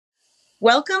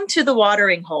Welcome to The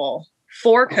Watering Hole,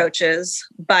 for coaches,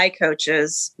 by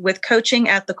coaches, with coaching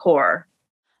at the core.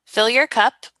 Fill your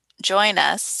cup, join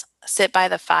us, sit by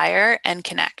the fire, and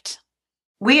connect.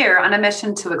 We're on a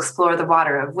mission to explore the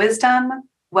water of wisdom,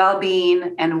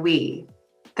 well-being, and we,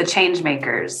 the change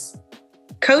makers.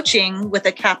 Coaching with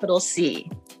a capital C.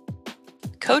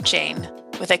 Coaching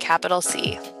with a capital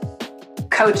C.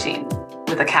 Coaching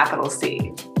with a capital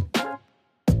C.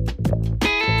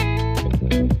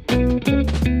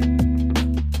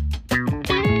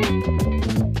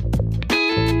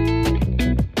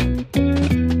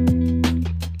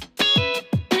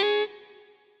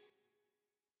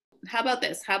 How about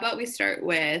this? How about we start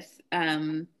with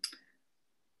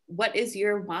what is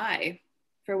your why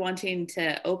for wanting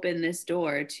to open this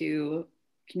door to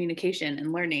communication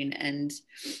and learning and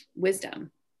wisdom?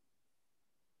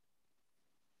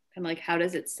 And like, how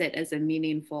does it sit as a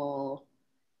meaningful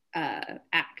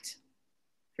act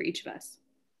for each of us?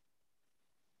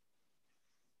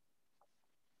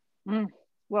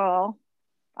 Well,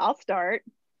 I'll start.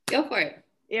 Go for it.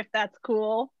 If that's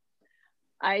cool.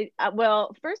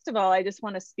 Well, first of all, I just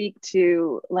want to speak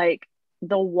to like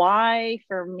the why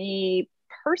for me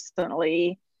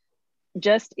personally,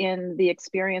 just in the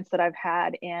experience that I've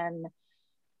had in,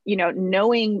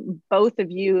 knowing both of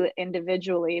you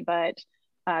individually, but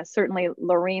certainly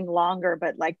Lorene longer,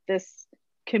 but like this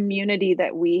community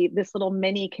this little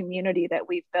mini community that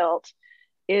we've built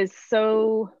is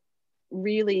so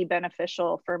really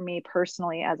beneficial for me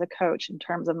personally as a coach in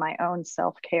terms of my own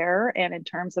self-care and in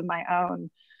terms of my own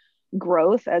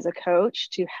growth as a coach,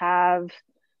 to have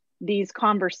these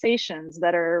conversations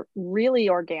that are really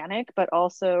organic, but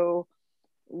also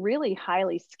really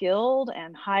highly skilled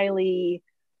and highly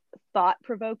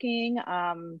thought-provoking,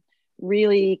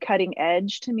 really cutting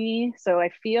edge to me. So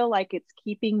I feel like it's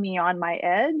keeping me on my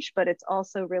edge, but it's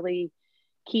also really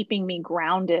keeping me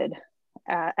grounded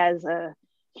as a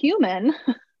human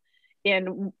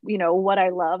in what I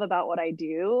love about what I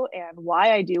do and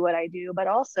why I do what I do, but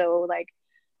also like,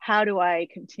 how do I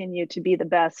continue to be the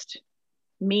best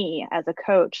me as a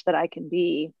coach that I can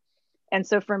be? And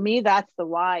so for me, that's the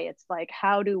why. It's like,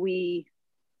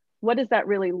 what does that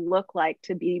really look like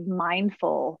to be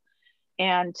mindful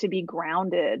and to be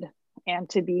grounded and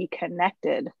to be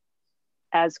connected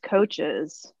as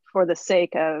coaches for the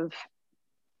sake of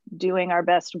doing our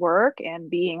best work and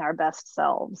being our best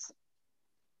selves.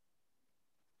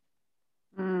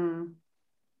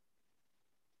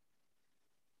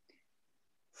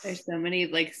 There's so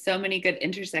many good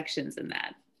intersections in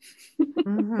that.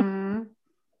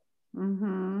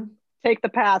 Take the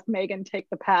path, Megan, take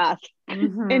the path.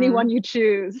 Anyone you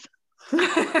choose.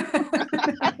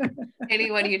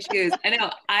 Anyone you choose. I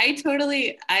know.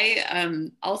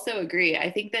 I also agree. I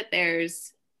think that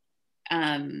there's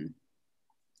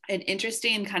an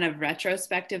interesting kind of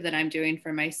retrospective that I'm doing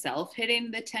for myself,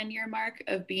 hitting the 10-year mark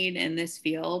of being in this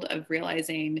field, of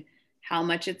realizing how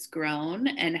much it's grown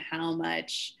and how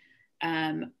much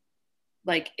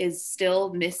is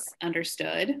still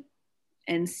misunderstood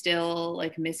and still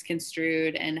like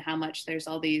misconstrued, and how much there's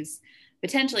all these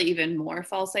potentially even more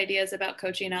false ideas about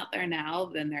coaching out there now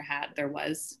than there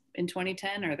was in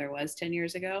 2010, or there was 10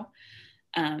 years ago,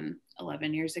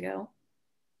 11 years ago.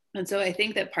 And so I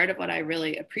think that part of what I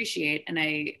really appreciate, and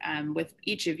I, with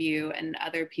each of you and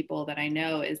other people that I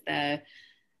know, is the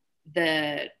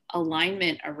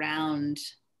alignment around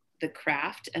the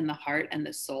craft and the heart and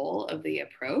the soul of the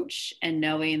approach, and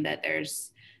knowing that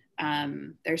there's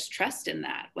trust in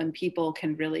that when people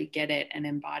can really get it and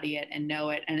embody it and know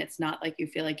it. And it's not like you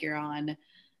feel like you're on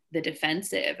the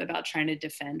defensive about trying to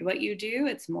defend what you do.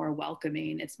 It's more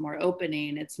welcoming, it's more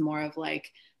opening, it's more of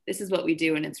like, this is what we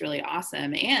do and it's really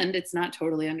awesome, and it's not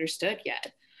totally understood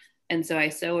yet. And so I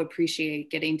so appreciate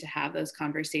getting to have those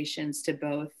conversations to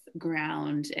both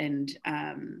ground and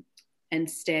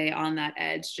stay on that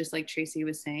edge, just like Tracy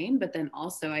was saying. But then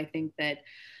also I think that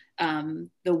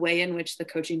the way in which the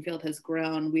coaching field has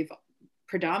grown, we've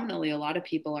predominantly, a lot of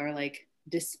people are like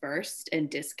dispersed and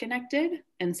disconnected.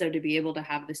 And so to be able to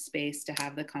have the space to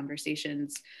have the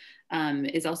conversations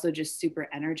is also just super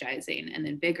energizing and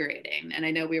invigorating. And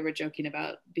I know we were joking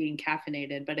about being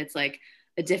caffeinated, but it's like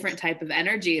a different type of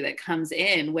energy that comes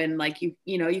in when like you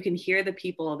can hear the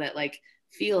people that like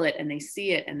feel it and they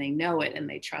see it and they know it and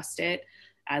they trust it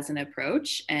as an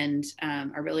approach, and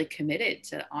are really committed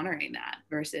to honoring that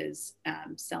versus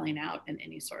selling out in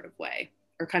any sort of way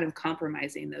or kind of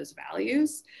compromising those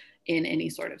values in any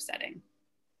sort of setting.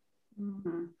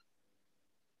 Mm-hmm.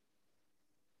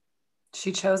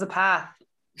 She chose a path.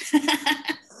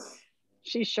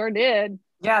 She sure did.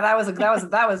 Yeah, that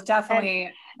was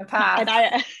definitely a path.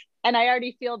 And and I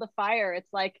already feel the fire.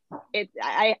 It's like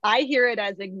I hear it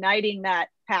as igniting that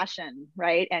passion,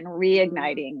 right? And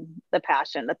reigniting the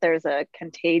passion, that there's a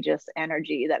contagious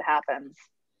energy that happens.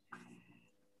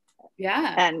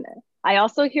 Yeah. And I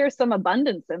also hear some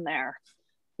abundance in there,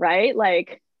 right?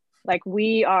 Like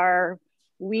we are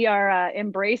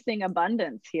embracing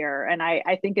abundance here. And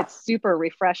I think it's super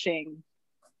refreshing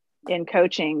in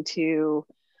coaching to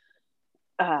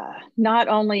not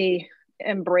only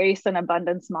embrace an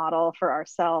abundance model for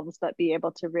ourselves, but be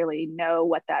able to really know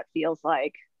what that feels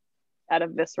like at a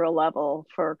visceral level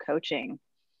for coaching,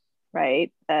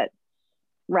 right? That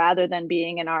rather than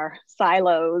being in our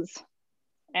silos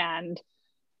and,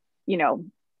 you know,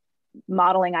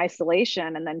 modeling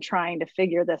isolation and then trying to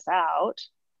figure this out,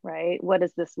 right? What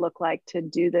does this look like to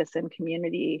do this in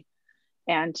community,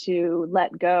 and to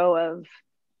let go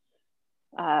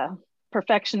of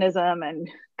perfectionism and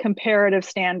comparative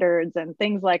standards and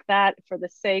things like that for the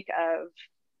sake of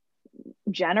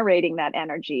generating that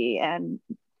energy and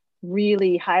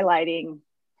really highlighting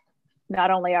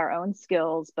not only our own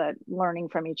skills, but learning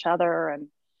from each other and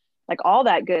like all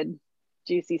that good,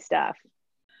 juicy stuff.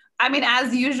 I mean,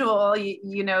 as usual,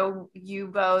 you know, you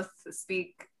both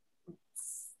speak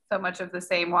so much of the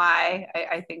same why.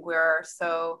 I think we're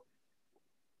so,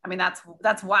 I mean,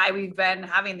 that's why we've been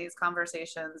having these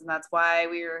conversations. And that's why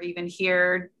we're even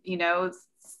here, you know,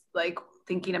 like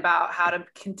thinking about how to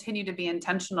continue to be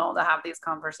intentional to have these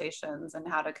conversations and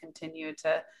how to continue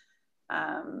to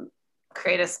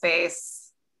create a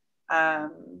space.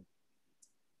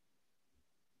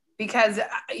 Because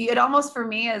it almost for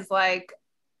me is like,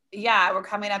 yeah, we're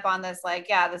coming up on this, like,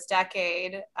 yeah, this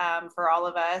decade for all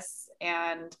of us.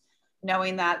 And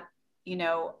knowing that, you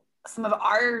know, some of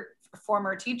our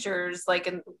former teachers, like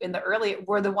in the early,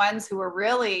 were the ones who were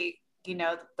really, you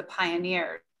know, the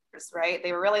pioneers, right?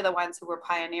 They were really the ones who were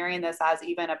pioneering this as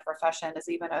even a profession, as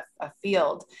even a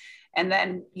field. And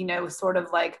then, you know, sort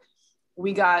of like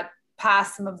we got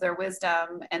past some of their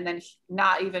wisdom and then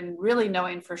not even really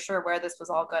knowing for sure where this was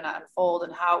all going to unfold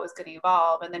and how it was going to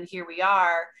evolve. And then here we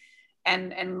are.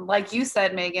 And like you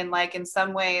said, Megan, like in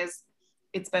some ways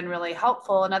it's been really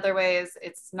helpful. In other ways,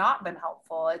 it's not been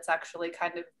helpful. It's actually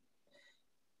kind of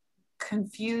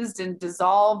confused and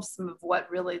dissolved some of what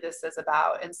really this is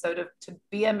about. And so to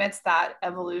be amidst that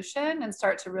evolution and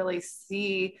start to really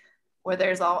see where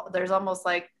there's almost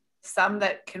like some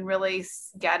that can really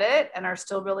get it and are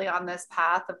still really on this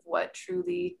path of what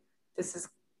truly this is,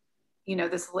 you know,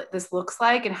 this looks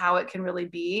like and how it can really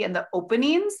be, and the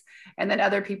openings. And then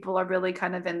other people are really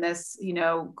kind of in this, you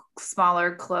know,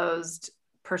 smaller closed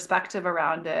perspective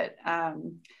around it.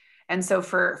 And so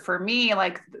for me,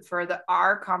 like for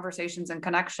our conversations and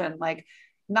connection, like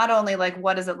not only like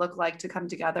what does it look like to come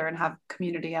together and have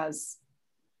community as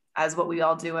what we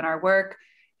all do in our work,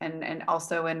 and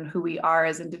also in who we are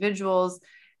as individuals,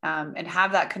 and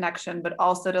have that connection, but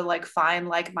also to like find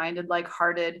like-minded,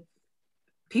 like-hearted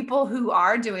people who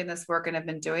are doing this work and have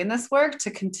been doing this work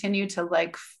to continue to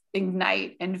like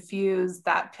ignite and fuse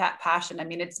that passion. I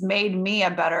mean, it's made me a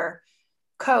better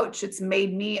coach. It's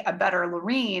made me a better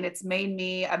Lorene. It's made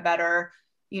me a better,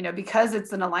 you know, because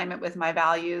it's in alignment with my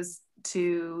values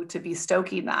to be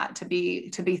stoking that, to be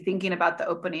thinking about the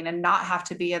opening and not have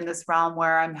to be in this realm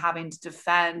where I'm having to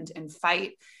defend and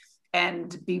fight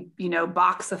and be, you know,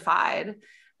 boxified,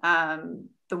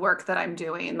 the work that I'm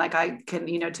doing. Like I can,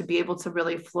 you know, to be able to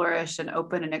really flourish and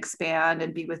open and expand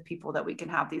and be with people that we can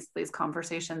have these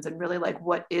conversations and really like,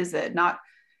 what is it? Not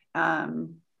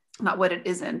what it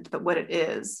isn't, but what it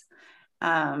is.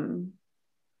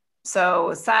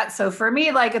 So for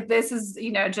me, like this is,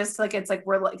 you know, just like, it's like,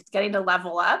 we're like getting to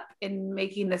level up in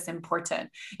making this important,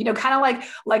 you know, kind of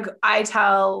like I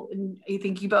tell, and I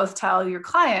think you both tell your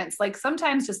clients, like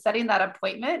sometimes just setting that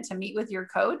appointment to meet with your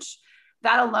coach,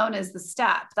 that alone is the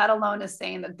step. That alone is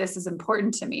saying that this is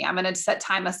important to me. I'm going to set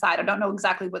time aside. I don't know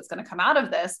exactly what's going to come out of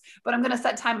this, but I'm going to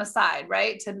set time aside,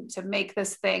 right? To make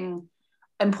this thing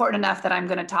important enough that I'm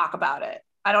going to talk about it.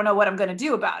 I don't know what I'm going to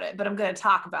do about it, but I'm going to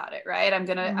talk about it. Right. I'm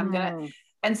going to,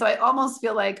 and so I almost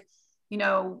feel like, you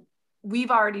know,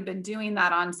 we've already been doing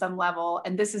that on some level.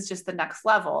 And this is just the next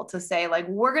level to say, like,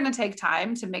 we're going to take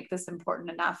time to make this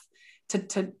important enough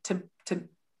to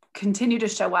continue to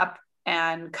show up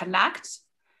and connect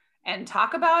and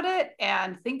talk about it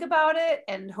and think about it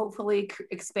and hopefully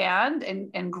expand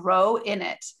and grow in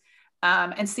it,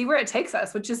 and see where it takes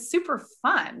us, which is super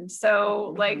fun.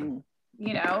 So like,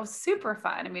 you know, super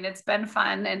fun. I mean, it's been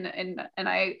fun. And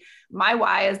my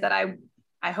why is that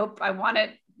I hope, I want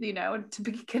it, you know, to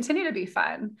continue to be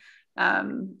fun,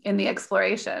 in the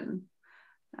exploration.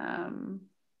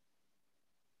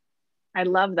 I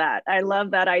love that. I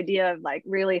love that idea of like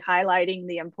really highlighting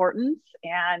the importance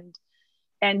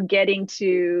and getting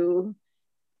to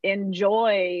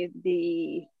enjoy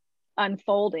the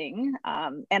unfolding.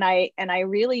 And I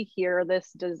really hear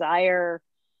this desire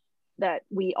that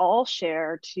we all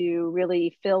share to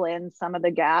really fill in some of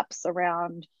the gaps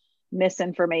around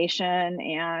misinformation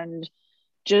and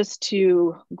just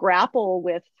to grapple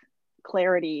with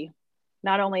clarity.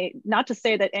 Not to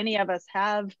say that any of us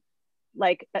have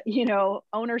like,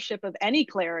 ownership of any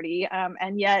clarity,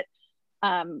 and yet,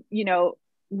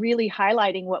 really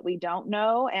highlighting what we don't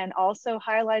know and also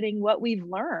highlighting what we've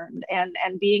learned,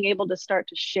 and being able to start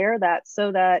to share that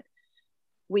so that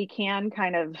we can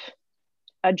kind of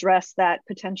address that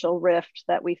potential rift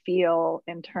that we feel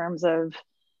in terms of,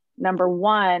 number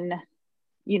one,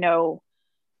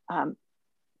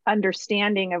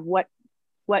 understanding of what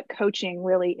coaching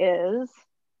really is,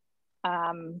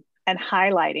 and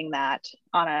highlighting that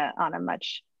on a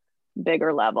much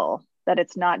bigger level, that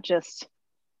it's not just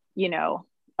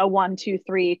a 1, 2,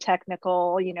 3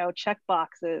 technical check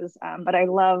boxes, but I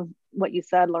love what you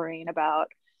said, Lorene,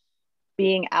 about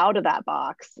being out of that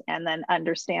box and then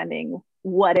understanding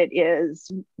what it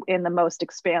is in the most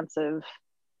expansive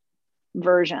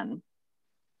version.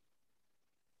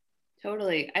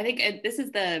 Totally. I think this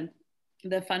is the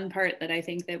fun part that I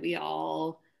think that we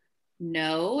all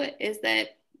know, is that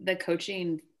the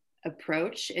coaching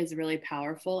approach is really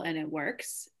powerful and it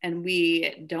works, and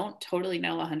we don't totally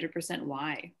know 100%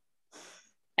 why.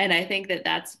 And I think that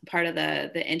that's part of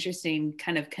the interesting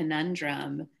kind of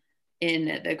conundrum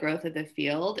in the growth of the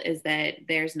field, is that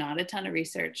there's not a ton of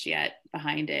research yet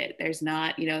behind it. There's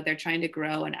not, they're trying to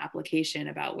grow an application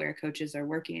about where coaches are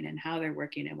working and how they're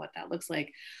working and what that looks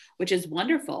like, which is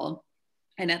wonderful.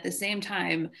 And at the same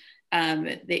time,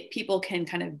 people can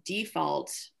kind of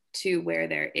default to where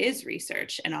there is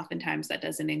research, and oftentimes that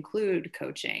doesn't include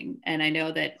coaching. And I know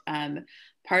that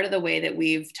part of the way that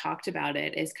we've talked about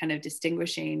it is kind of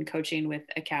distinguishing coaching with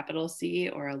a capital C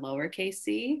or a lowercase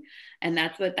c. And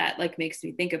that's what that like makes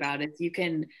me think about, is you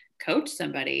can coach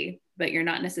somebody, but you're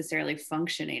not necessarily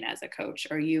functioning as a coach,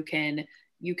 or you can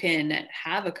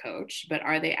have a coach, but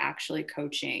are they actually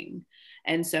coaching?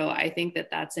 And so I think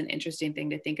that that's an interesting thing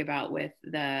to think about with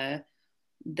the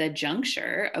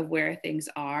juncture of where things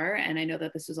are. And I know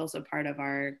that this was also part of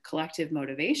our collective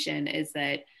motivation, is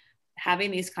that having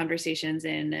these conversations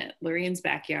in Lorene's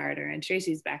backyard or in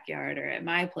Tracy's backyard or at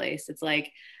my place, it's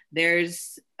like there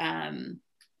is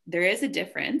a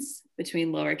difference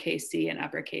between lowercase c and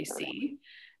uppercase c.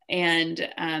 And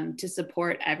to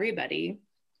support everybody,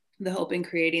 the hope in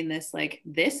creating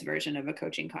this version of a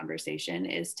coaching conversation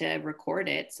is to record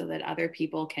it so that other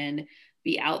people can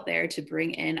be out there to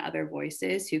bring in other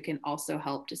voices who can also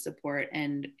help to support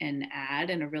and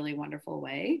add in a really wonderful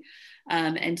way.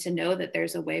 And to know that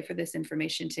there's a way for this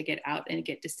information to get out and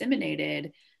get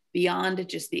disseminated beyond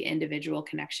just the individual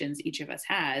connections each of us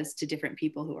has to different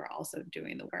people who are also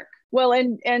doing the work. Well,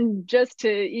 and just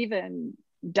to even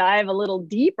dive a little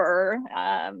deeper,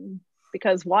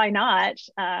 because why not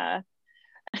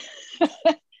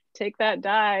take that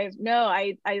dive? No,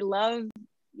 I love,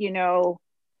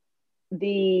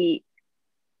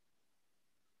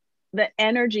 the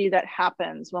energy that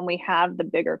happens when we have the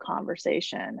bigger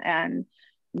conversation, and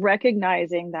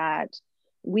recognizing that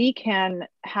we can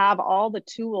have all the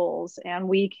tools and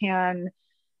we can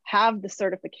have the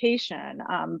certification,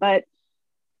 but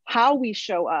how we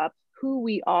show up, who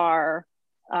we are,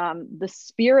 the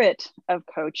spirit of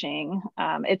coaching,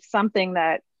 it's something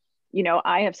that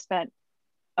I have spent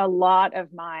a lot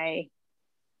of my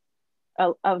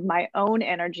own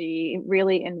energy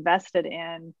really invested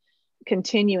in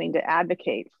continuing to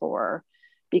advocate for,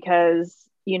 because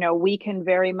we can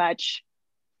very much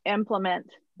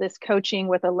implement this coaching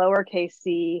with a lowercase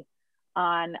c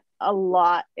on a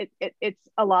lot. It's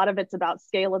a lot of it's about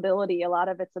scalability, a lot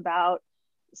of it's about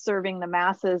serving the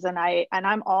masses, and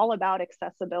I'm all about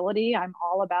accessibility. I'm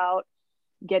all about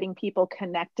getting people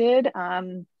connected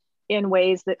in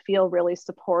ways that feel really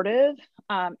supportive,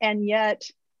 and yet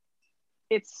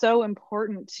it's so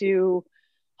important to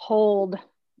hold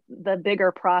the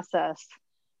bigger process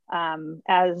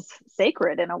as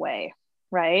sacred in a way,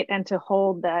 right? And to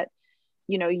hold that,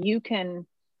 you can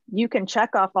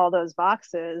check off all those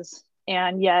boxes,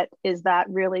 and yet is that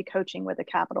really coaching with a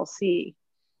capital C,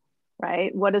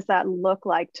 right? What does that look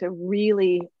like to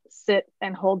really sit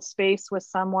and hold space with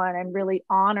someone and really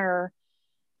honor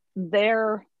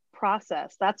their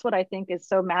process? That's what I think is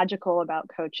so magical about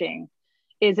coaching.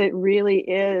 Is it really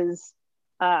is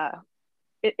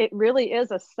it really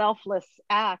is a selfless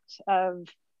act of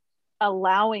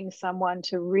allowing someone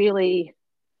to really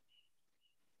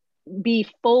be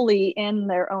fully in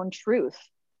their own truth,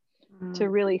 to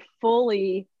really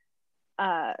fully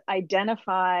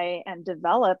identify and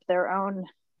develop their own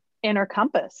inner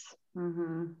compass.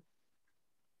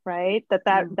 Right?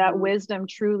 That wisdom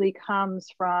truly comes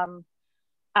from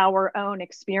our own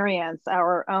experience,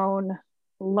 our own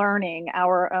learning,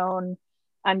 our own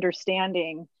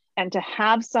understanding, and to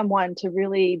have someone to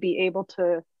really be able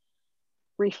to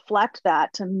reflect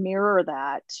that, to mirror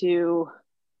that, to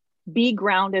be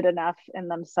grounded enough in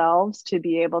themselves to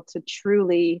be able to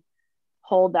truly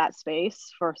hold that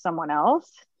space for someone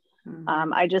else.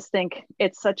 I just think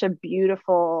it's such a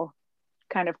beautiful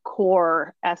kind of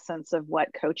core essence of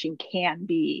what coaching can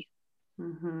be.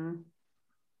 And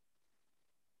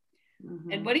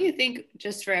what do you think,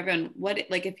 just for everyone,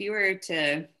 like if you were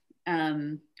to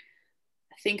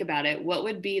think about it, what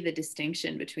would be the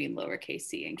distinction between lowercase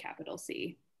c and capital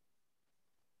C?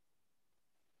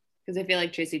 Because I feel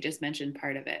like Tracy just mentioned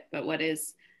part of it, but what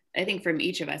is, I think from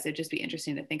each of us, it'd just be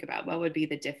interesting to think about what would be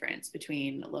the difference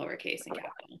between lowercase and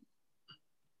capital.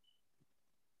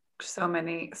 So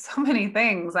many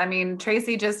things. I mean,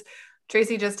 Tracy just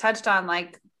touched on,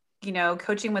 like, you know,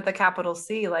 coaching with a capital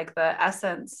C, like the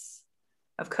essence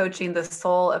of coaching, the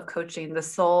soul of coaching, the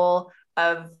soul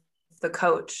of the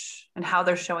coach, and how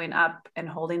they're showing up and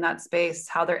holding that space,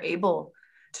 how they're able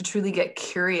to truly get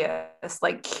curious,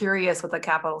 like curious with a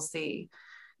capital C,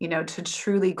 you know, to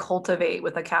truly cultivate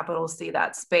with a capital C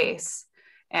that space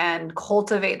and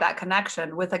cultivate that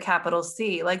connection with a capital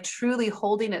C, like truly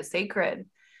holding it sacred.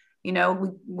 You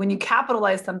know, when you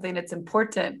capitalize something, it's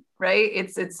important, right?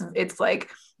 It's like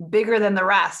bigger than the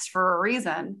rest for a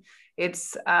reason.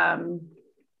 It's,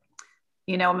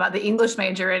 you know, the English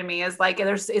major in me is like,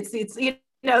 there's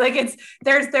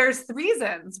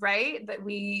reasons, right? That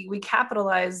we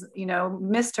capitalize, you know,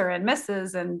 Mr. and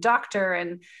Mrs. and doctor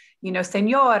and, you know,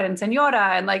 senor and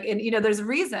senora, and like, and, you know, there's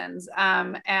reasons.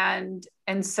 And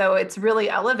so it's really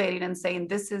elevating and saying,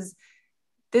 this is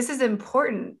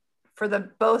important for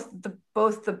both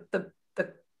the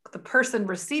person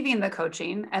receiving the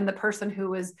coaching and the person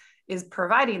who is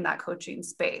providing that coaching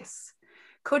space.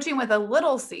 Coaching with a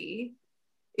little c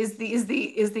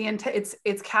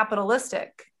it's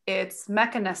capitalistic, it's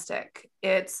mechanistic,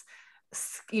 it's,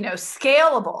 you know,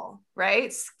 scalable,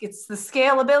 right? It's the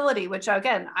scalability, which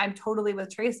again, I'm totally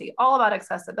with Tracy, all about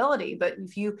accessibility. But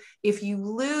if you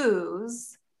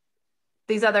lose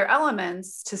these other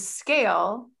elements to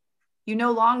scale, you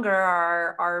no longer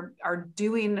are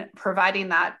providing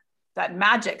that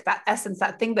magic, that essence,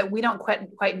 that thing that we don't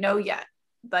quite know yet,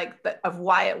 like of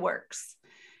why it works.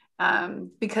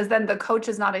 Because then the coach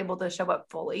is not able to show up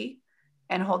fully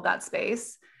and hold that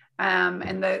space.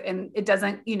 And it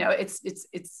doesn't, you know, it's,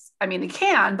 I mean, it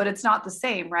can, but it's not the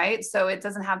same, right? So it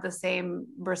doesn't have the same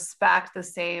respect, the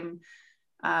same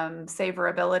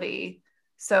savorability.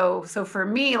 So for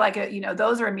me, like, you know,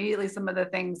 those are immediately some of the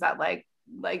things that like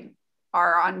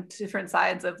are on different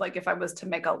sides of, like, if I was to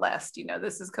make a list, you know,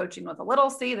 this is coaching with a little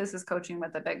c, this is coaching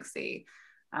with a big C.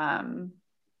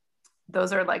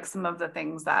 Those are like some of the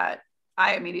things that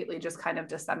I immediately just kind of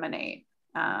disseminate.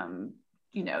 You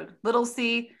know, little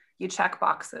c, you check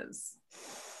boxes,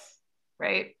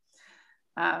 right?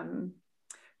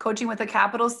 Coaching with a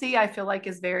capital C, I feel like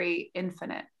is very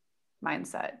infinite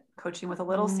mindset. Coaching with a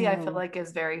little c, I feel like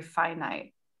is very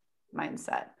finite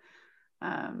mindset.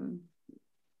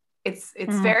 It's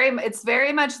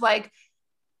very much like,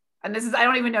 and this is, I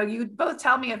don't even know, you both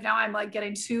tell me if now I'm like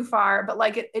getting too far, but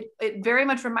like it very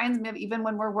much reminds me of even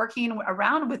when we're working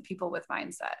around with people with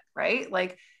mindset, right?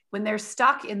 Like when they're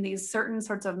stuck in these certain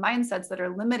sorts of mindsets that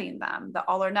are limiting them, the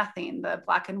all or nothing, the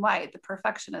black and white, the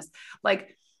perfectionist,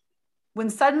 like when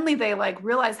suddenly they like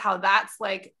realize how that's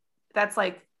like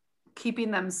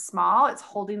keeping them small, it's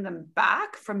holding them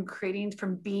back from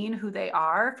being who they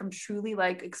are, from truly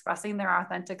like expressing their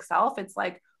authentic self. It's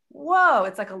like, whoa,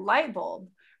 it's like a light bulb.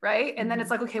 Right. And then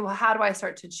it's like, okay, well, how do I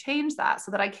start to change that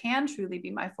so that I can truly be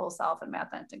my full self and my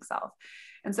authentic self?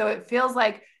 And so it feels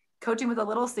like coaching with a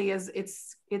little c is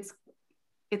it's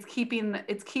keeping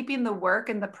the work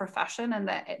and the profession and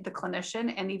the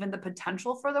clinician and even the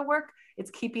potential for the work, it's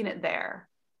keeping it there.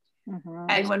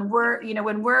 And when we're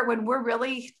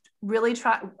really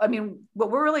I mean, what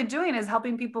we're really doing is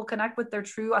helping people connect with their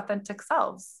true authentic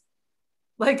selves.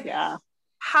 Like, yeah,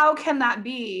 how can that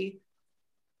be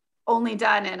only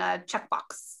done in a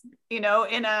checkbox, you know,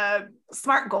 in a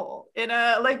SMART goal, in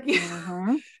a like,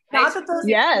 not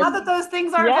that those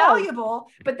things aren't valuable,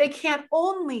 but they can't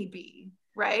only be,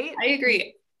 right? I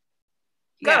agree.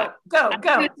 Go.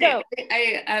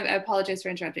 I apologize for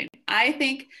interrupting. I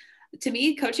think, to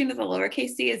me, coaching with a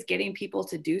lowercase c is getting people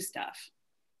to do stuff.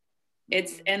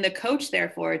 and the coach,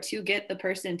 therefore, to get the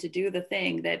person to do the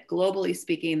thing that globally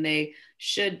speaking they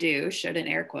should do, should in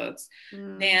air quotes,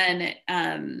 then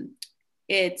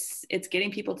it's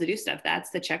getting people to do stuff. That's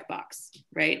the checkbox,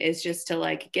 right? It's just to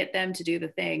like get them to do the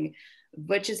thing,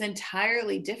 which is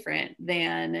entirely different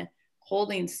than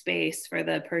holding space for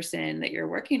the person that you're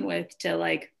working with to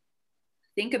like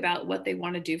think about what they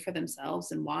want to do for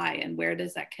themselves and why, and where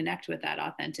does that connect with that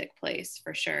authentic place,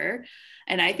 for sure.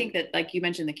 And I think that, like you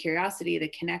mentioned, the curiosity, the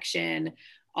connection,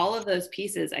 all of those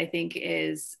pieces, I think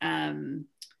is,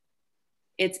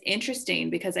 it's interesting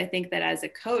because I think that as a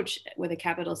coach with a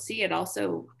capital C, it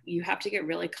also, you have to get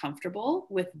really comfortable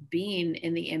with being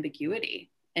in the ambiguity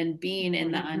and being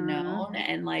in the unknown,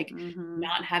 and like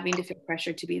not having to feel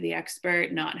pressure to be the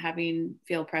expert, not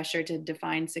feel pressure to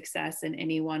define success in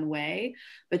any one way,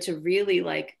 but to really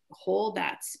like hold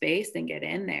that space and get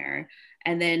in there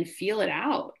and then feel it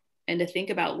out, and to think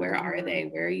about where are they,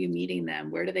 where are you meeting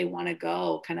them, where do they want to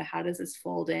go, kind of how does this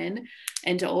fold in,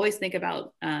 and to always think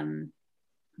about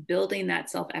building that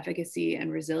self-efficacy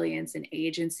and resilience and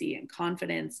agency and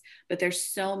confidence. But there's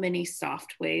so many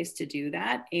soft ways to do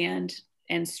that, and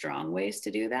strong ways to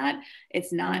do that.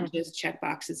 It's not just check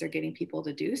boxes or getting people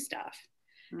to do stuff.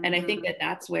 And I think that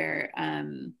that's where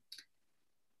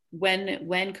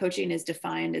when coaching is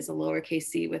defined as a lowercase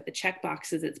c with the check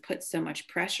boxes, it's put so much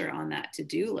pressure on that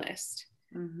to-do list,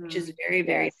 which is very,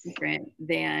 very different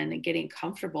than getting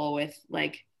comfortable with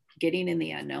like getting in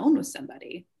the unknown with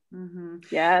somebody.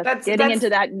 Yeah, getting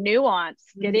into that nuance,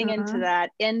 getting into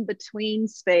that in-between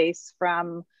space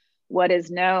from what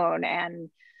is known. And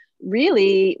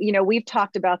really, you know, we've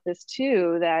talked about this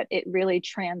too, that it really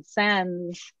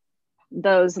transcends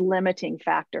those limiting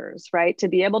factors, right? To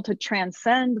be able to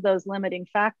transcend those limiting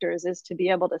factors is to be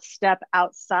able to step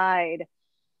outside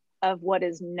of what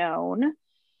is known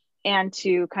and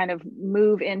to kind of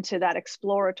move into that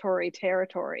exploratory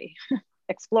territory.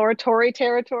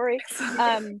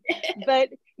 But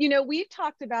you know, we've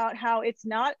talked about how it's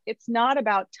not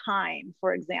about time.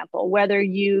 For example, whether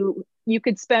you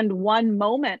could spend one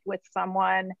moment with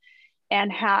someone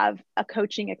and have a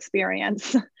coaching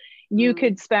experience. You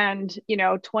could spend,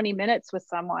 20 minutes with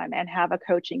someone and have a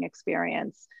coaching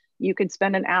experience. You could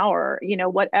spend an hour,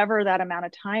 whatever that amount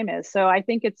of time is. So I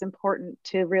think it's important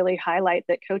to really highlight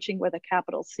that coaching with a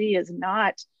capital C is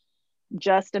not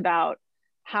just about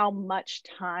how much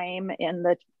time in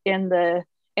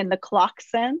the clock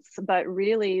sense, but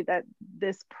really that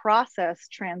this process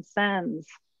transcends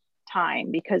time,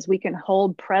 because we can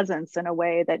hold presence in a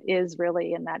way that is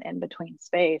really in that in-between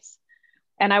space.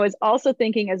 And I was also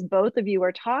thinking, as both of you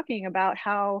were talking about,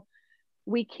 how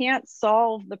we can't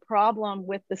solve the problem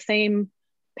with the same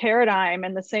paradigm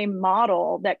and the same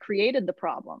model that created the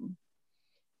problem.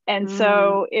 And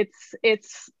so it's,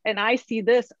 and I see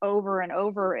this over and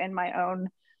over in my own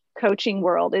coaching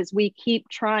world, is we keep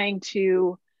trying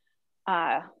to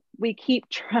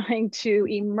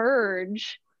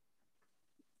emerge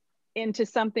into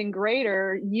something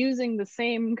greater using the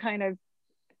same kind of,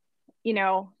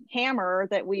 hammer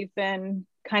that we've been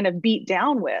kind of beat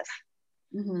down with.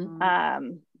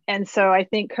 And so I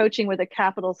think coaching with a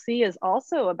capital C is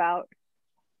also about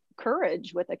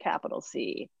courage with a capital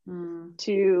C,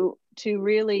 to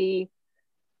really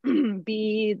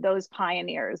be those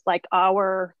pioneers, like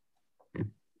our,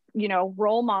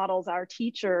 role models, our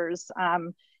teachers.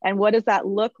 And what does that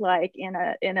look like in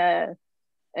a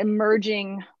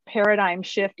emerging paradigm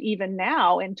shift even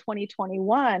now in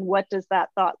 2021? What does that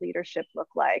thought leadership look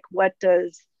like? What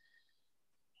does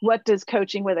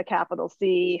coaching with a capital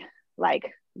C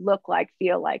look like,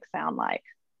 feel like, sound like?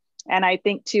 And I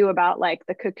think too about like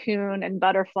the cocoon and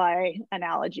butterfly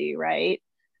analogy, right?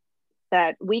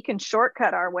 That we can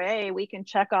shortcut our way, we can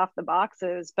check off the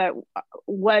boxes, but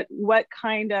what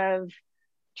kind of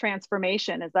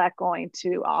transformation is that going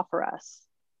to offer us?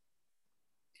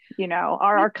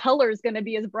 Are our colors going to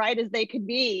be as bright as they could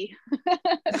be?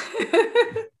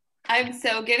 I'm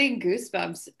so getting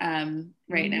goosebumps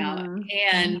right now.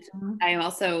 And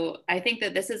I think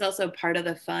that this is also part of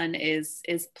the fun is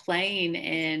playing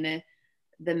in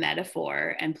the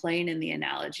metaphor and playing in the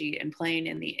analogy and playing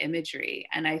in the imagery.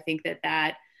 And I think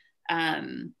that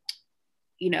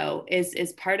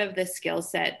is part of the skill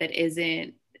set that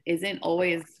isn't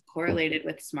always correlated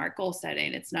with SMART goal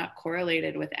setting. It's not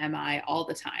correlated with MI all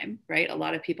the time, right? A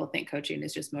lot of people think coaching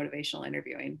is just motivational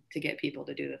interviewing to get people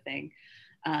to do the thing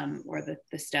or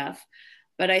the stuff.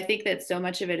 But I think that so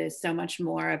much of it is so much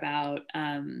more about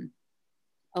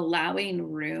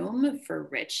allowing room for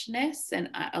richness and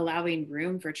allowing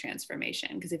room for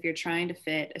transformation. Because if you're trying to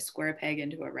fit a square peg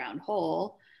into a round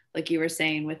hole, like you were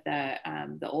saying with the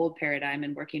old paradigm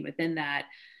and working within that,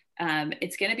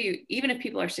 it's going to be, even if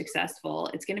people are successful,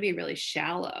 it's going to be really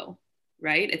shallow,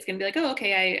 right? It's going to be like, oh,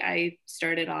 okay, I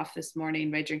started off this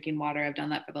morning by drinking water. I've done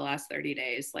that for the last 30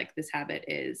 days. Like this habit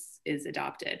is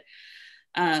adopted.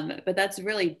 But that's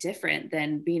really different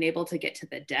than being able to get to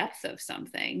the depth of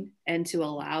something and to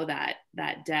allow that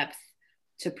depth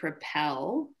to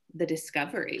propel the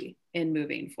discovery in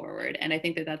moving forward. And I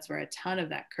think that that's where a ton of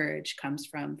that courage comes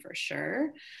from, for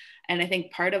sure. And I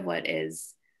think part of what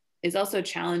is also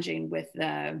challenging with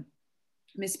the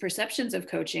misperceptions of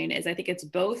coaching is I think it's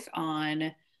both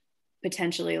on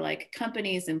potentially like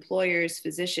companies, employers,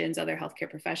 physicians, other healthcare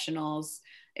professionals,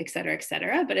 et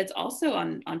cetera, but it's also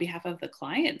on behalf of the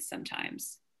clients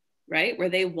sometimes, right? Where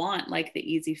they want like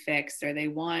the easy fix, or they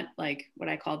want like what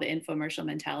I call the infomercial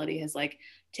mentality has like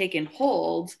taken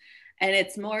hold. And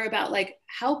it's more about like,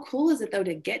 how cool is it though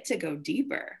to get to go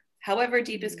deeper, however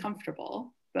deep is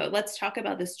comfortable. But let's talk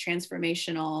about this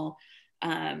transformational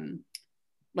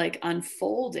like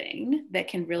unfolding that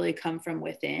can really come from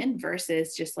within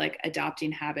versus just like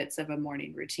adopting habits of a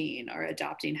morning routine or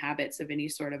adopting habits of any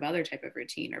sort of other type of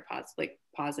routine or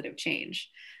positive change.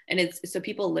 And it's so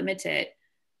people limit it.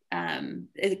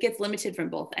 It gets limited from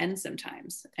both ends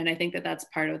sometimes. And I think that that's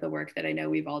part of the work that I know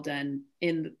we've all done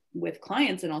with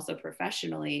clients and also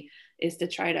professionally, is to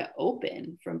try to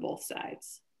open from both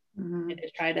sides and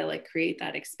to try to like create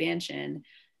that expansion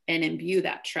and imbue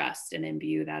that trust and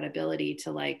imbue that ability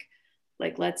to like,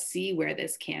 let's see where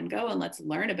this can go and let's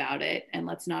learn about it. And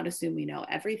let's not assume we know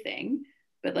everything,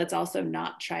 but let's also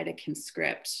not try to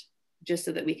conscript just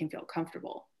so that we can feel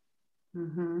comfortable.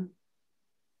 Mm-hmm.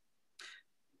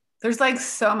 There's like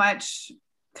so much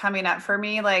coming up for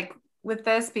me, like with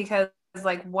this, because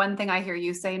like one thing I hear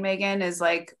you saying, Megan, is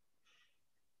like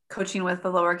coaching with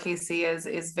the lowercase c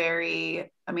is very,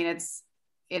 I mean, it's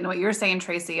in what you're saying,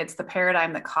 Tracy, it's the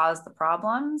paradigm that caused the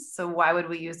problems. So why would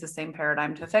we use the same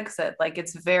paradigm to fix it? Like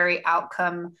it's very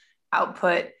outcome,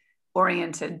 output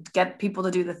oriented, get people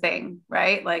to do the thing,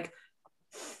 right? Like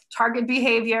target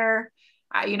behavior.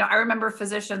 I remember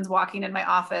physicians walking in my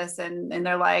office and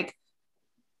they're like,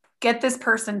 get this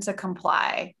person to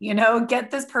comply,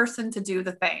 get this person to do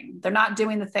the thing. They're not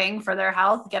doing the thing for their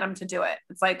health, get them to do it.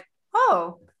 It's like,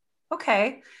 oh,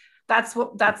 okay. That's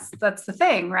the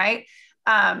thing, right?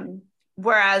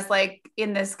 Whereas like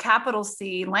in this capital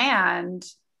C land,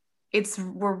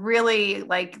 we're really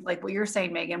like what you're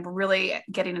saying, Megan, we're really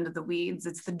getting into the weeds.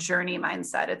 It's the journey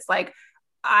mindset. It's like,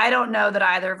 I don't know that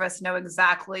either of us know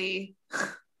exactly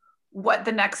what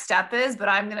the next step is, but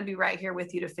I'm going to be right here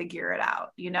with you to figure it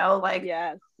out. Like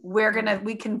yes.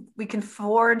 We can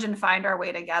forge and find our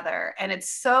way together. And it's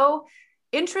so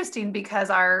interesting because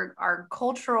our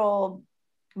cultural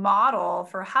model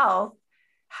for health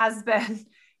has been,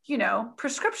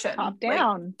 prescription, top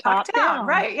down,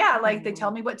 right? Yeah. Like they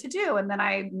tell me what to do and then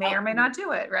I may or may not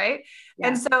do it. Right. Yeah.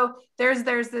 And so there's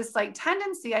this like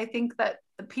tendency, I think that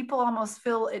the people almost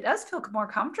it does feel more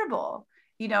comfortable,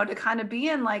 to kind of be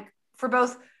in like, for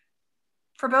both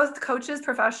coaches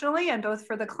professionally and both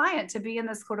for the client to be in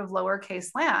this sort of lowercase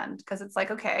land. Because it's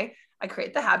like, okay, I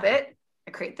create the habit,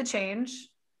 I create the change,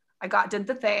 did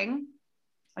the thing,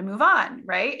 I move on,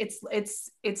 right?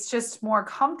 It's just more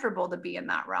comfortable to be in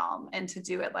that realm and to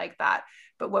do it like that.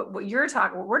 But what we're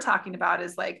talking about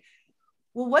is like,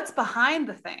 well, what's behind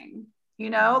the thing,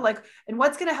 like, and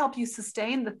what's going to help you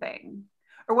sustain the thing,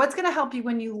 or what's going to help you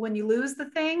when you lose the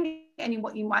thing and you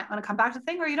might want to come back to the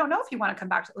thing, or you don't know if you want to come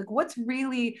back to, like, what's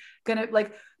really going to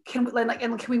like, can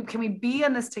we be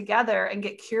in this together and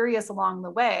get curious along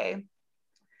the way?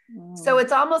 So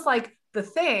it's almost like the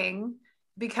thing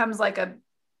becomes like a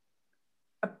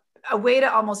way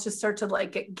to almost just start to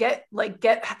like get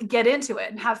into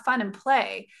it and have fun and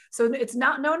play. So it's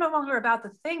no longer about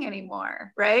the thing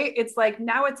anymore, right? It's like,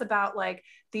 now it's about like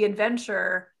the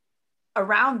adventure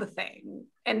around the thing.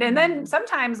 And then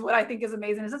sometimes what I think is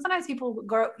amazing is that sometimes people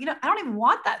go, I don't even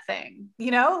want that thing,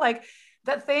 like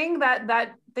that thing,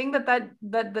 that thing that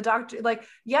the doctor, like,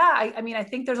 yeah, I mean, I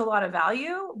think there's a lot of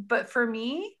value, but for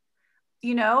me,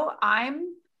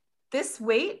 I'm this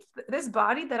weight, this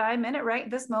body that I'm in at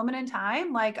this moment in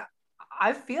time, like,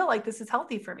 I feel like this is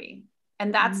healthy for me.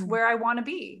 And that's where I want to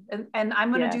be. And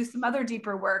I'm going to do some other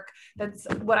deeper work. That's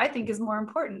what I think is more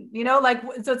important, like,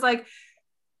 so it's like,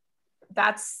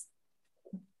 that's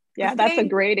a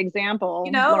great example.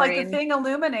 Lorraine. Like the thing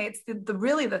illuminates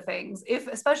the things,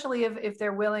 especially if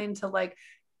they're willing to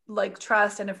like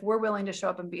trust. And if we're willing to show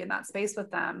up and be in that space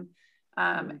with them.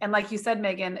 And like you said,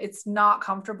 Megan, it's not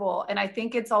comfortable. And I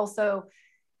think it's also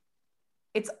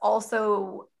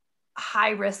high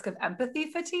risk of empathy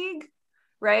fatigue,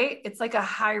 right? It's like a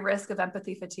high risk of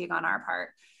empathy fatigue on our part,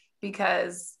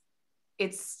 because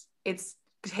it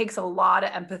takes a lot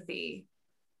of empathy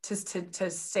to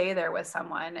stay there with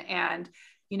someone. And,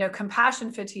 you know,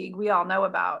 compassion fatigue, we all know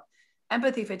about.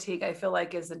 Empathy fatigue, I feel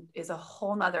like is a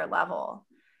whole nother level.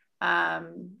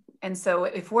 And so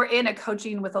if we're in a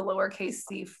coaching with a lowercase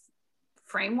c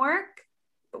framework,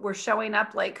 but we're showing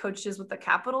up like coaches with a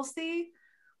capital C,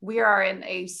 we are in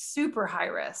a super high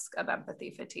risk of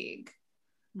empathy fatigue.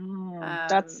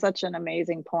 That's such an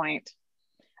amazing point.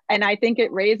 And I think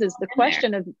it raises the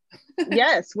question of,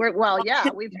 yes, we've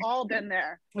all been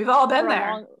there. We've all been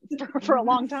there for a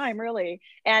long time, really.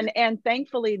 And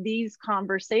thankfully, these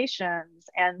conversations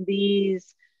and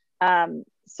these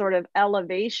sort of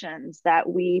elevations that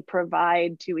we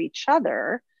provide to each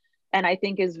other, and I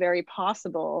think is very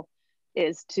possible,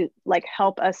 is to like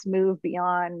help us move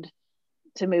beyond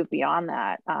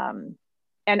that.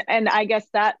 And I guess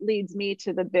that leads me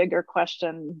to the bigger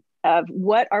question of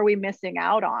what are we missing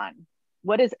out on?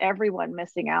 What is everyone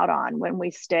missing out on when we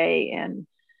stay in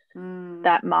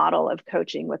that model of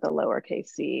coaching with a lowercase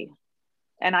c?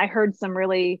 And I heard some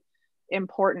really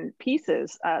important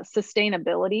pieces,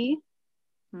 sustainability,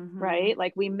 right?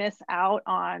 Like we miss out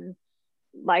on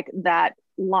like that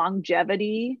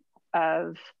longevity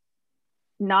of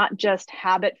not just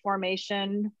habit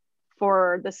formation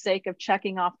for the sake of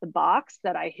checking off the box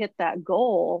that I hit that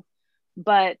goal,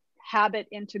 but habit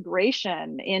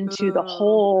integration into the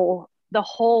whole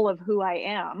of who I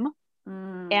am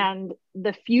and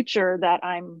the future that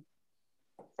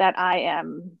I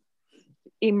am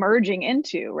emerging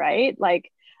into, right?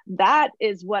 Like that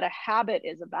is what a habit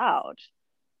is about.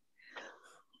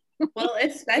 Well,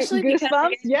 especially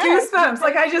goosebumps, yes. Goosebumps.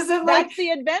 Like I just did, like that's the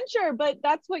adventure, but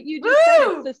that's what you just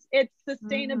said. It's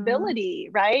sustainability,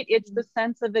 right? It's the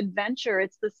sense of adventure.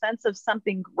 It's the sense of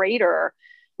something greater.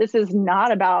 This is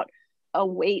not about a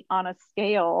weight on a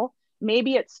scale.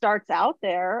 Maybe it starts out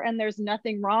there, and there's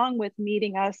nothing wrong with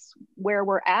meeting us where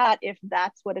we're at if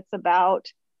that's what it's about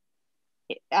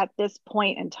at this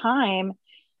point in time.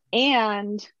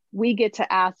 And we get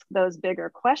to ask those bigger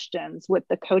questions with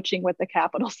the coaching with the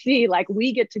capital C. Like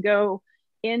we get to go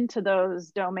into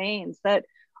those domains that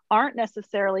aren't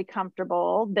necessarily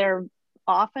comfortable. They're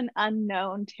often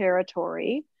unknown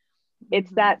territory.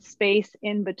 It's that space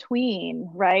in between,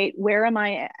 right? Where am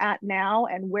I at now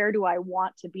and where do I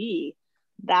want to be?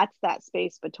 That's that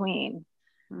space between.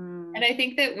 And I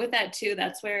think that with that too,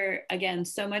 that's where, again,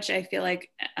 so much I feel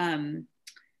like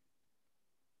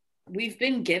we've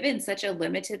been given such a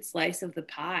limited slice of the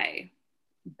pie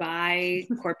by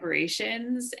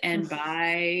corporations and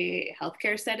by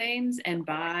healthcare settings and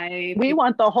by we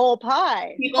want the whole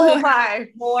pie. People who have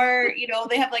more, you know,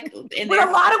 they have like in with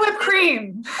a lot of whipped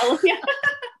cream. Oh yeah.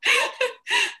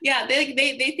 Yeah, they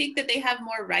think that they have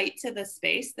more right to the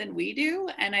space than we do.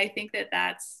 And I think that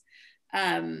that's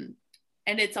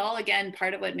and it's all, again,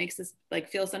 part of what makes us like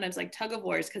feel sometimes like tug of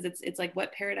wars, because it's like,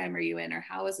 what paradigm are you in, or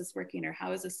how is this working, or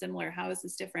how is this similar, how is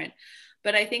this different?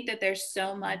 But I think that there's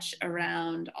so much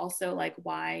around also like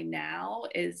why now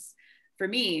is, for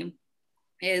me,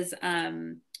 is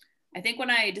I think when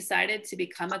I decided to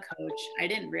become a coach, I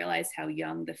didn't realize how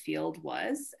young the field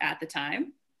was at the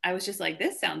time. I was just like,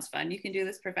 this sounds fun. You can do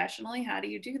this professionally. How do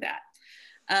you do that?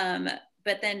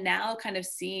 But then now kind of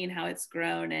seeing how it's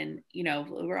grown, and, you know,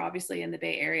 we're obviously in the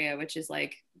Bay Area, which is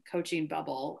like coaching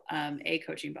bubble, a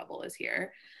coaching bubble is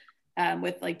here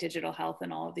with like digital health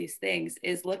and all of these things,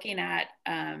 is looking at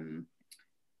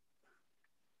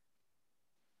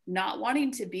not wanting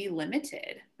to be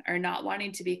limited, or not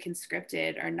wanting to be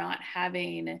conscripted, or not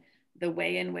having the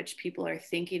way in which people are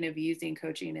thinking of using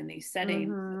coaching in these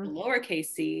settings, lowercase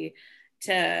c,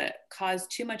 to cause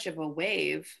too much of a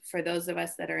wave for those of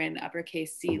us that are in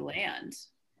uppercase C land,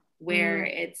 where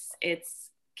it's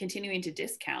continuing to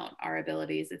discount our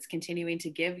abilities. It's continuing to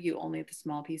give you only the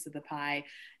small piece of the pie.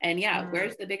 And yeah,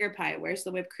 where's the bigger pie? Where's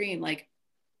the whipped cream? Like,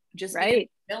 just right.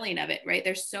 The filling of it, right?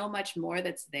 There's so much more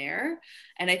that's there.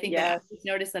 And I think that I've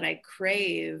noticed that I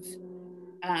crave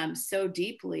so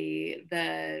deeply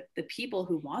the people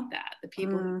who want that, the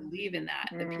people who believe in that,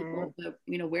 the people,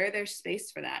 you know, where there's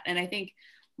space for that. And I think,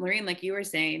 Maureen, like you were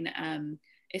saying,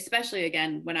 especially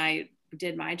again, when I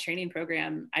did my training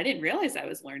program, I didn't realize I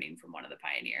was learning from one of the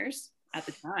pioneers at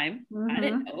the time. I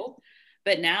didn't know.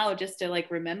 But now, just to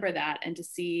like remember that and to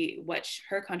see what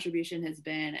her contribution has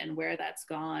been and where that's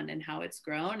gone and how it's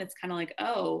grown, it's kind of like,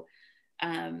 oh,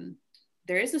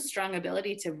 there is a strong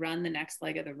ability to run the next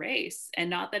leg of the race. And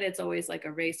not that it's always like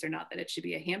a race, or not that it should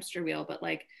be a hamster wheel, but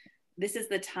like, this is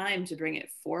the time to bring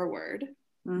it forward.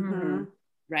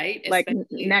 Right? Like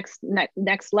next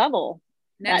level.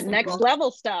 next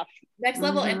level stuff. Next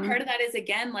level. And part of that is,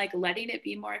 again, like letting it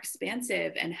be more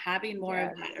expansive and having more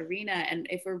Yes. of that arena. And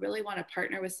if we really want to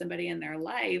partner with somebody in their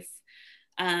life,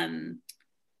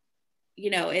 you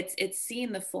know, it's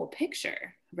seeing the full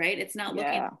picture, right? It's not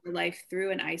looking at their life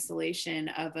through an isolation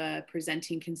of a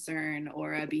presenting concern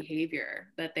or a behavior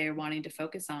that they're wanting to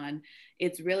focus on.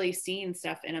 It's really seeing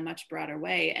stuff in a much broader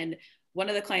way. And one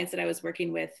of the clients that I was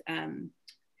working with,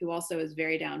 who also is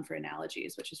very down for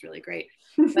analogies, which is really great.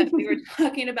 But we were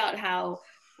talking about how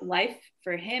life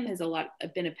for him has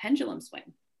been a pendulum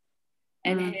swing.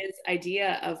 And his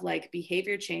idea of like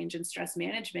behavior change and stress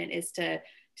management is to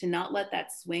not let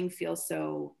that swing feel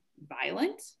so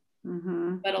violent.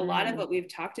 But a lot of what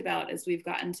we've talked about as we've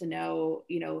gotten to know,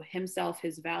 you know, himself,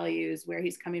 his values, where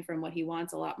he's coming from, what he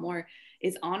wants a lot more,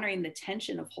 is honoring the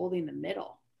tension of holding the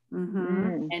middle.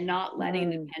 And not letting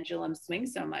the pendulum swing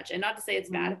so much. And not to say it's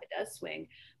bad if it does swing,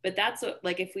 but that's what,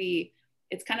 like,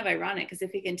 it's kind of ironic, because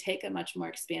if we can take a much more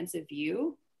expansive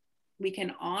view, we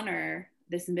can honor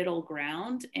this middle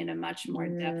ground in a much more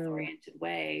depth oriented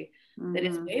way that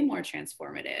is way more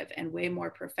transformative and way more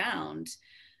profound,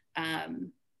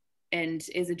 and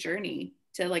is a journey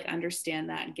to like understand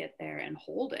that and get there and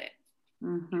hold it.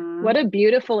 What a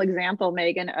beautiful example,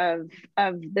 Megan,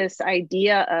 of this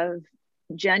idea of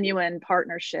genuine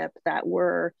partnership that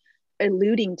we're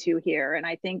alluding to here. And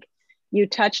I think you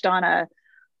touched on a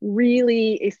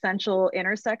really essential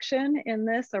intersection in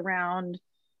this around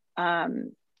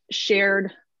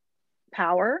shared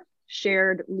power,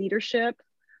 shared leadership,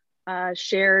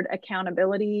 shared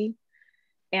accountability,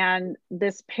 and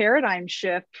this paradigm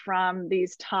shift from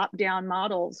these top-down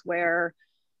models where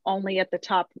only at the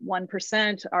top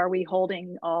 1% are we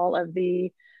holding all of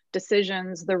the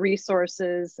decisions, the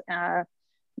resources,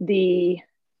 the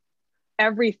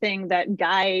everything that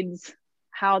guides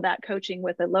how that coaching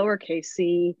with a lowercase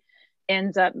c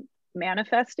ends up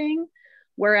manifesting.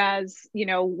 Whereas, you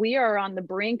know, we are on the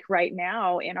brink right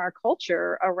now in our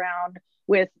culture around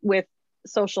with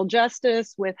social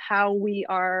justice, with how we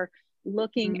are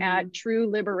looking at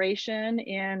true liberation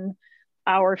in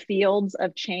our fields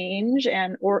of change,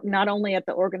 and or not only at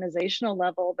the organizational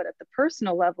level, but at the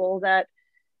personal level, that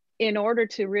in order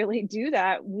to really do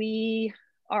that, we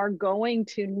are going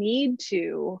to need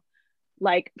to,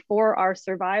 like, for our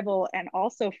survival and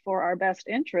also for our best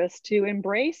interest, to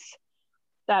embrace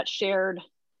that shared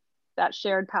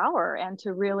power, and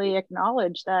to really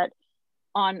acknowledge that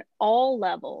on all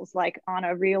levels, like on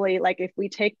a really, like if we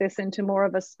take this into more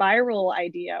of a spiral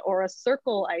idea or a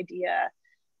circle idea,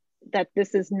 that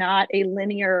this is not a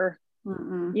linear,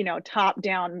 you know,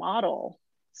 top-down model.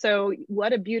 So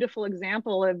what a beautiful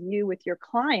example of you with your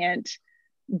client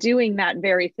doing that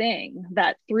very thing,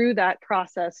 that through that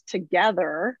process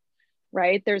together,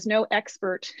 right? There's no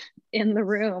expert in the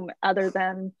room other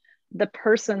than the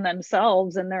person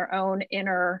themselves and their own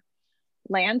inner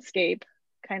landscape,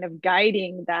 kind of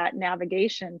guiding that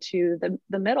navigation to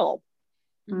the middle,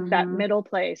 that middle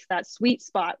place, that sweet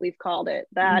spot, we've called it,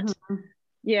 that,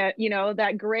 yeah, you know,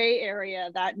 that gray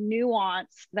area, that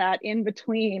nuance, that in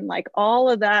between, like all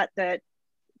of that,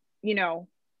 you know,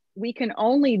 we can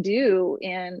only do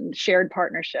in shared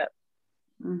partnership.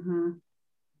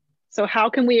 So how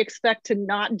can we expect to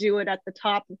not do it at the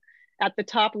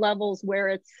top levels where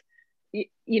it's,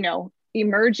 you know,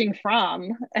 emerging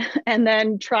from, and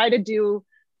then try to do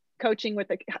coaching with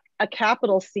a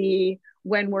capital C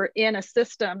when we're in a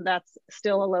system that's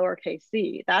still a lowercase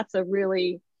c? That's a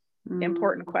really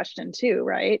important question too,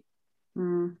 right?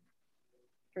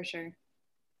 For sure.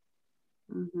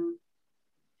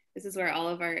 This is where all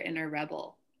of our inner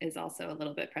rebel is also a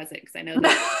little bit present, because I know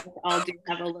that we all do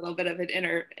have a little bit of an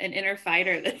inner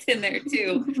fighter that's in there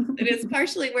too. It is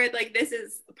partially where, like, this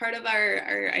is part of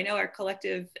our I know our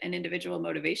collective and individual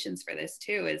motivations for this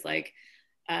too, is like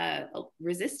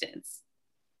resistance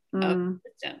of the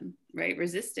system, right?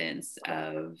 Resistance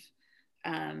of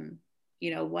you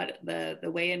know, what the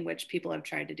way in which people have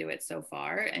tried to do it so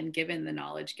far, and given the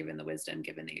knowledge, given the wisdom,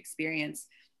 given the experience,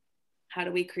 how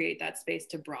do we create that space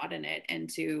to broaden it and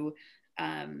to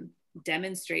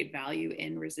demonstrate value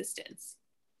in resistance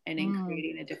and in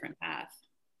creating a different path?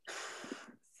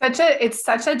 It's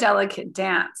such a delicate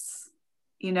dance,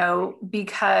 you know,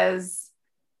 because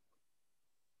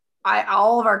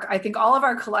I think all of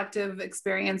our collective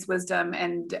experience, wisdom,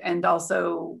 and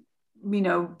also, you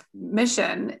know,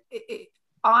 mission, it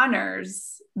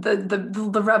honors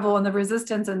the rebel and the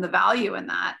resistance and the value in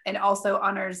that, and also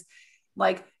honors,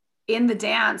 like, in the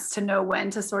dance, to know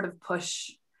when to sort of push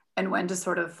and when to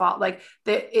sort of fall. Like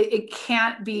it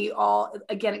can't be all,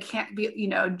 again, it can't be, you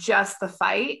know, just the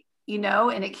fight,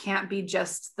 and it can't be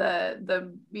just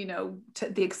the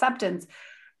the acceptance.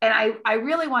 And I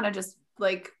really want to just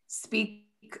like speak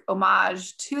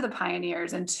homage to the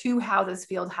pioneers and to how this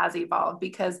field has evolved,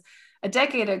 because a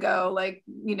decade ago, like,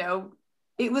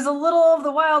 it was a little of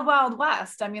the wild, wild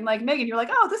west. I mean, like Megan, you're like,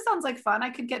 oh, this sounds like fun. I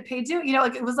could get paid to,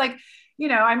 like, it was like,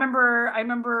 I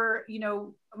remember,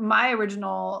 my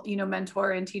original,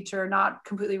 mentor and teacher, not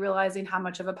completely realizing how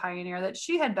much of a pioneer that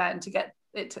she had been to get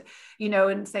it to,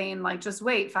 and saying like, just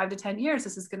wait 5 to 10 years.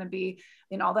 This is going to be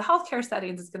in all the healthcare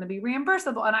settings. It's going to be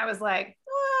reimbursable. And I was like,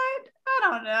 what? I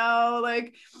don't know.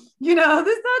 Like,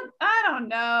 I don't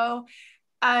know.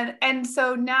 And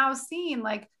so now seeing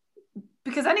like,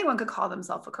 because anyone could call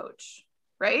themselves a coach,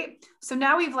 right? So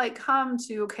now we've like come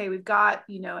to, okay, we've got,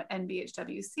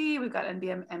 NBHWC, we've got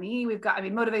NBME, we've got,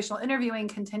 motivational interviewing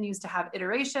continues to have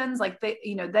iterations, like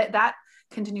that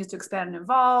continues to expand and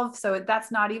evolve. So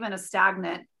that's not even a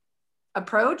stagnant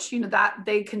approach, that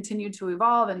they continue to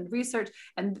evolve and research.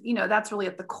 And, that's really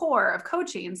at the core of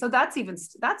coaching. So that's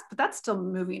still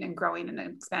moving and growing and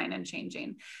expanding and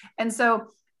changing. And so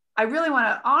I really want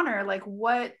to honor like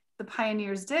what the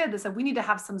pioneers did. They said, we need to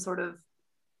have some sort of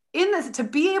in this to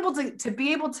be able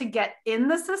to get in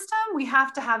the system. We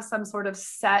have to have some sort of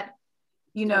set,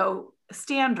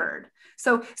 standard.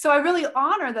 So I really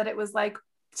honor that it was like,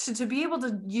 to be able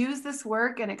to use this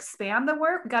work and expand the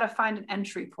work, we got to find an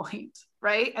entry point,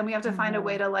 right? And we have to find a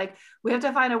way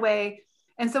to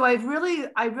And so I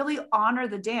really honor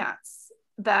the dance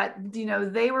that,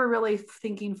 they were really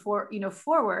thinking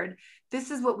forward.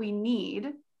 This is what we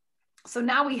need. So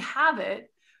now we have it,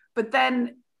 but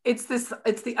then it's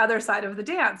the other side of the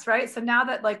dance, right? So now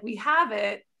that like we have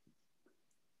it,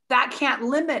 that can't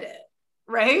limit it,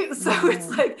 right? So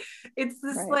it's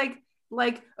this right.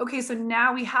 like, okay, so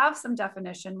now we have some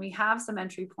definition, we have some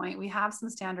entry point, we have some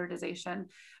standardization,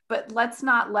 but let's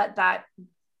not let that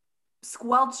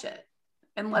squelch it.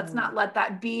 And let's not let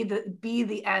that be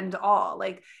the end all.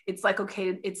 Like, it's like, okay,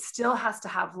 it still has to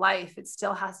have life. It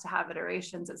still has to have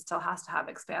iterations. It still has to have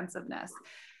expansiveness.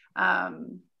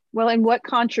 Well, and what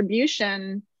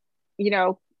contribution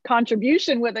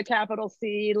with a capital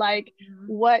C, like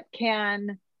what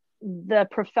can the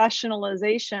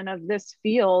professionalization of this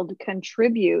field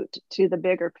contribute to the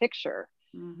bigger picture,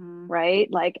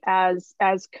 right? Like as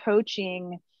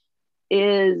coaching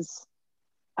is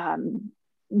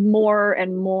more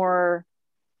and more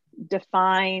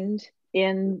defined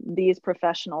in these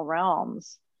professional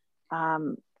realms,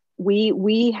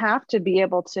 we have to be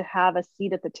able to have a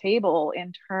seat at the table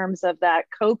in terms of that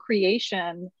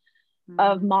co-creation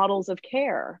of models of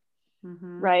care.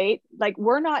 Right? Like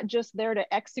we're not just there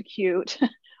to execute.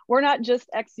 We're not just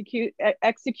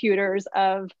executors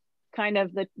of kind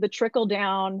of the trickle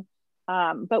down,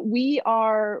 but we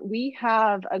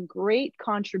have a great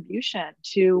contribution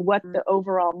to what the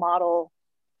overall model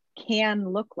can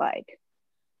look like.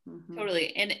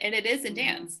 Totally. And it is a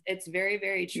dance. It's very,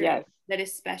 very true. Yes. That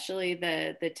especially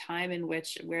the time in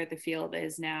where the field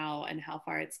is now and how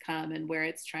far it's come and where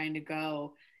it's trying to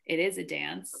go, it is a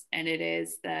dance, and it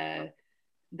is the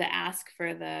ask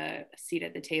for the seat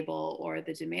at the table or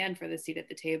the demand for the seat at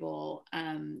the table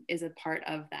is a part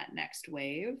of that next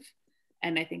wave.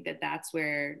 And I think that's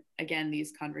where, again,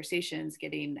 these conversations,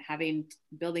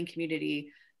 building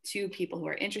community to people who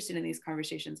are interested in these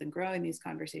conversations and growing these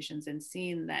conversations and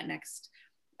seeing that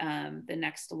the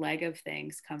next leg of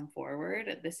things come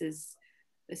forward. This is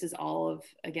all of,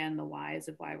 again, the whys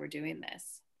of why we're doing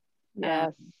this.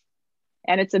 Yes.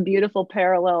 And it's a beautiful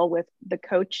parallel with the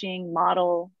coaching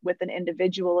model with an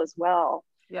individual as well.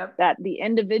 Yep. That the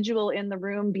individual in the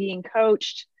room being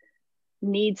coached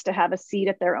needs to have a seat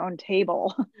at their own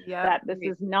table. Yep. That this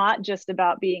is not just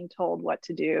about being told what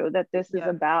to do, that this is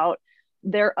about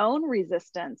their own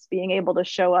resistance, being able to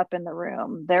show up in the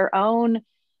room, their own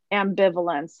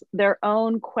ambivalence, their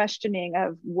own questioning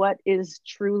of what is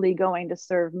truly going to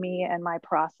serve me and my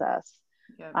process.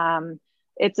 Yep.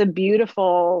 It's a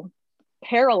beautiful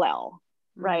parallel,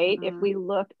 right? If we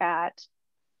look at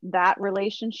that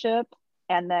relationship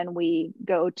and then we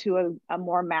go to a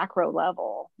more macro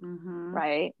level,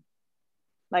 right?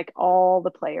 Like all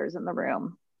the players in the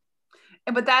room.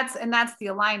 But that's the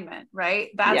alignment, right?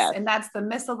 And that's the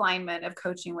misalignment of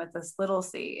coaching with this little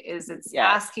c, is it's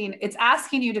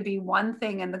asking you to be one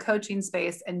thing in the coaching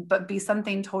space but be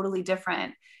something totally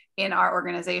different in our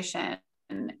organization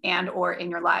and or in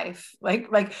your life. Like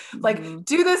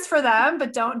do this for them,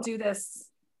 but don't do this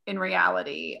in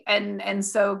reality. And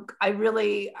so I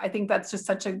think that's just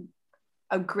such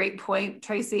a great point,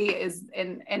 Tracy,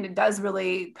 and it does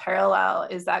really parallel,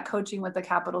 is that coaching with the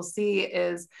capital C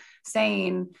is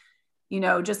saying,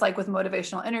 just like with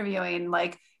motivational interviewing,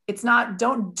 like it's not,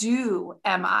 don't do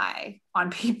MI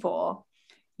on people,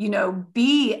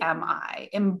 be MI,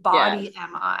 embody Yes.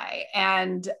 MI.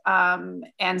 And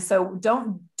so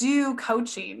don't do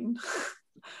coaching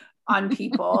on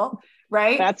people,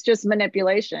 right? That's just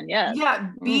manipulation. Yes. Yeah.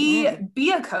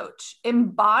 Be a coach,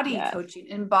 embody coaching,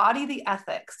 embody the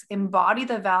ethics, embody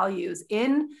the values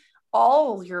in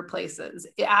all your places,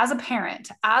 as a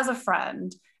parent, as a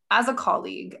friend, as a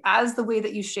colleague, as the way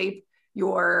that you shape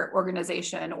your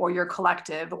organization or your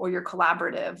collective or your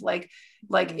collaborative.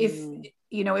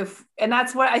 If and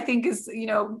that's what I think is,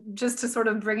 just to sort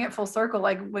of bring it full circle,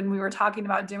 like when we were talking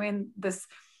about doing this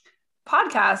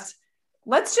podcast,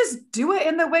 let's just do it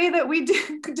in the way that we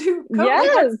do.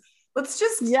 Yes. Let's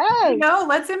just,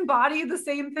 let's embody the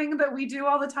same thing that we do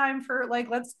all the time for, like,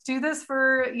 let's do this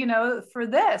for, for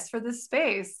this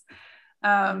space.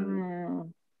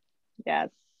 Yes.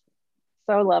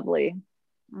 So lovely.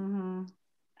 Mm-hmm.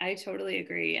 I totally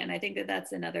agree. And I think that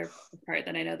that's another part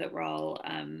that I know that we're all,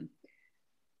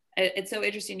 it's so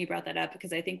interesting you brought that up,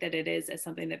 because I think that it is as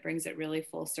something that brings it really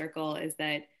full circle, is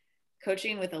that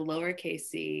coaching with a lowercase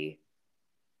c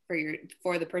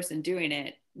for the person doing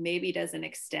it maybe doesn't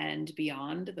extend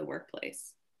beyond the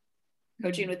workplace.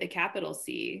 Coaching with a capital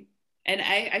C, and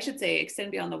I should say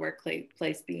extend beyond the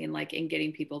workplace being like in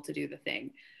getting people to do the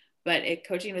thing, but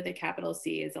coaching with a capital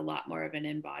C is a lot more of an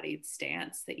embodied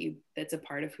stance that's a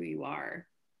part of who you are,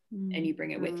 and you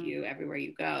bring it with you everywhere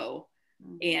you go.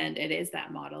 And it is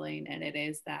that modeling, and it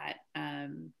is that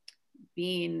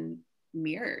being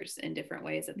mirrors in different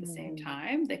ways at the same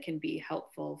time that can be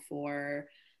helpful for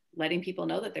letting people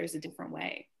know that there's a different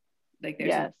way, like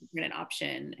there's a different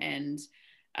option, and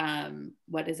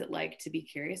what is it like to be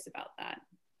curious about that?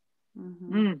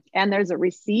 And there's a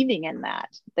receiving in that.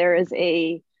 There is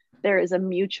a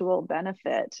mutual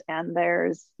benefit, and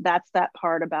that's that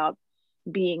part about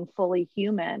being fully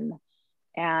human.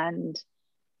 And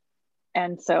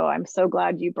so I'm so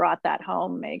glad you brought that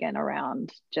home, Megan,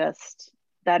 around just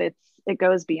that it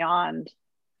goes beyond,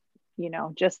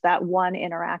 just that one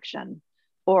interaction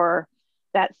or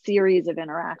that series of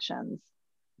interactions.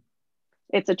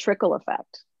 It's a trickle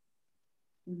effect.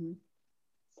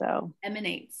 So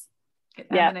Emanates.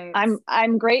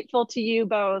 I'm grateful to you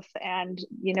both, and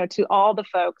to all the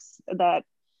folks that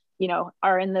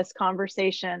are in this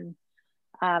conversation,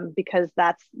 because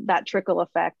that's that trickle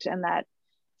effect and that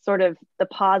sort of the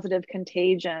positive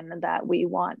contagion that we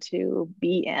want to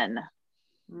be in.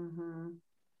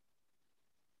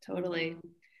 Totally.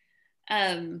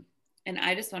 And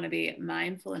I just want to be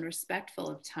mindful and respectful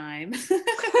of time.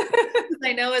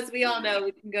 I know, as we all know,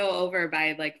 we can go over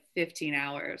by like 15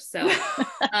 hours. So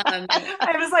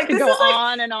I was like, this go is like,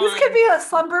 on and on. This could be a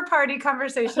slumber party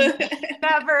conversation. It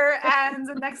never ends.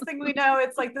 The next thing we know,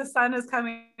 it's like the sun is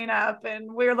coming up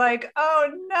and we're like, oh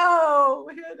no,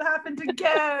 it happened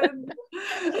again.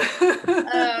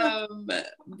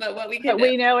 But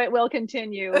we know it will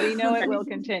continue. We know it will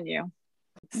continue.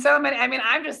 So many. I mean,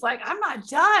 I'm just like, I'm not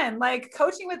done. Like,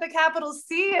 coaching with a capital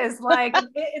C is like,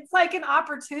 it's like an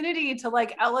opportunity to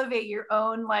like elevate your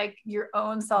own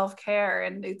self-care.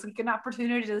 And it's like an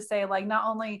opportunity to say, like, not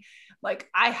only like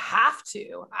I have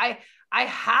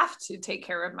to take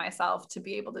care of myself to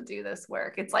be able to do this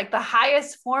work. It's like the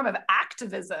highest form of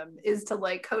activism is to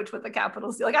like coach with a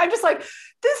capital C. Like, I'm just like,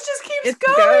 this just keeps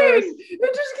going.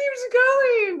 It just keeps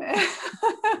going.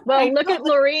 Well, look at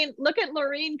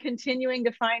Laureen continuing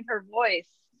to find her voice,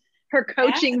 her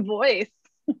coaching voice.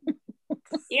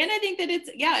 And I think that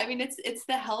it's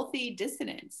the healthy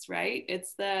dissonance, right?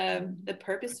 It's the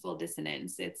purposeful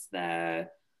dissonance. It's the,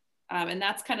 and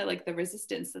that's kind of like the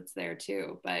resistance that's there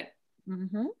too. But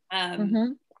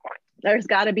there's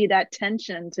got to be that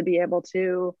tension to be able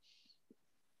to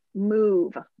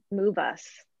move us.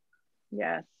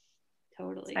 Yes,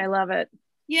 totally. I love it.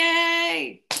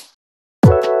 Yay.